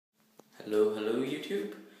Hello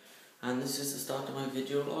YouTube, and this is the start of my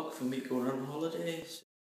video log for me going on holidays.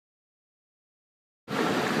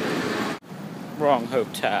 Wrong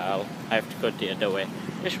hotel, I have to go the other way.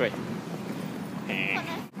 This way.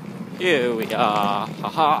 Here we are,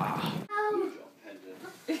 haha.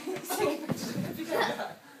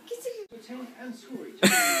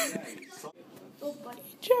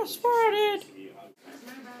 Just farted.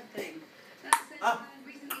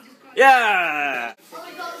 Yeah!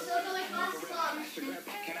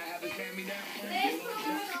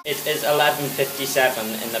 It is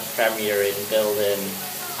 11:57 in the premiering building.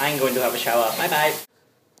 I'm going to have a shower. Bye bye.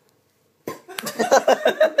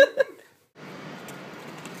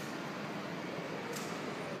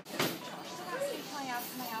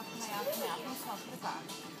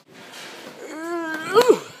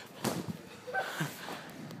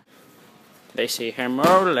 They see him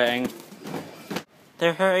rolling.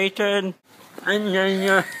 They're hating.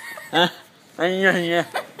 Anya. Anya.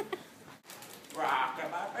 Rock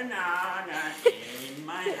about banana in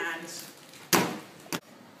my hands.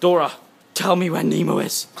 Dora, tell me when Nemo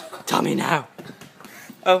is. Tell me now.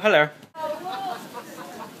 Oh, hello.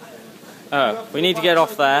 Oh, we need to get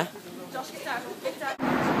off there.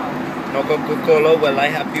 No Coca-Cola, will I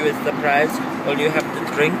help you with the prize? All you have to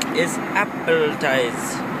drink is apple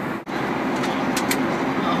ties.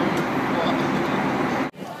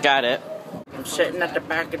 Got it. I'm sitting at the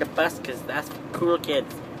back of the bus because that's for cool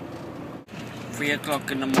kids. 3 o'clock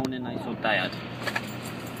in the morning, I'm so tired.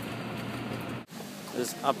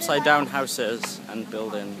 There's upside down houses and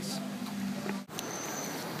buildings.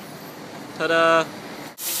 Ta-da!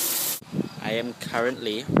 I am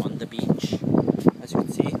currently on the beach. As you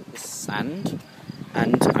can see, there's sand.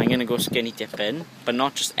 And I'm going to go skinny dipping. But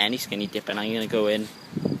not just any skinny dipping, I'm going to go in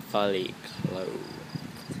fully clothed.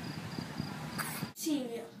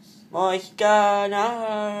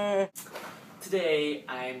 Moiskaner! Today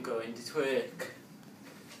I'm going to twerk.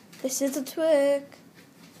 This is a twerk.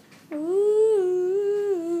 Ooh.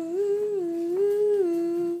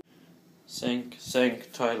 Sink,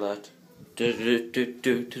 toilet.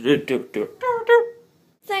 Sing.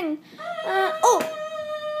 Oh!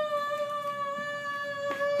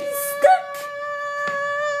 He's stuck!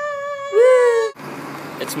 Woo.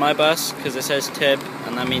 It's my bus because it says Tib,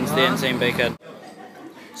 and that means the insane bacon.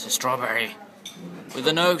 It's a strawberry with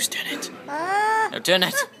a nose. Turn it. No, turn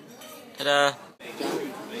it. Ta-da.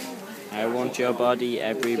 I want your body.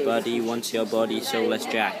 Everybody wants your body. So let's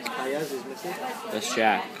jack. Let's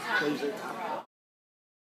jack.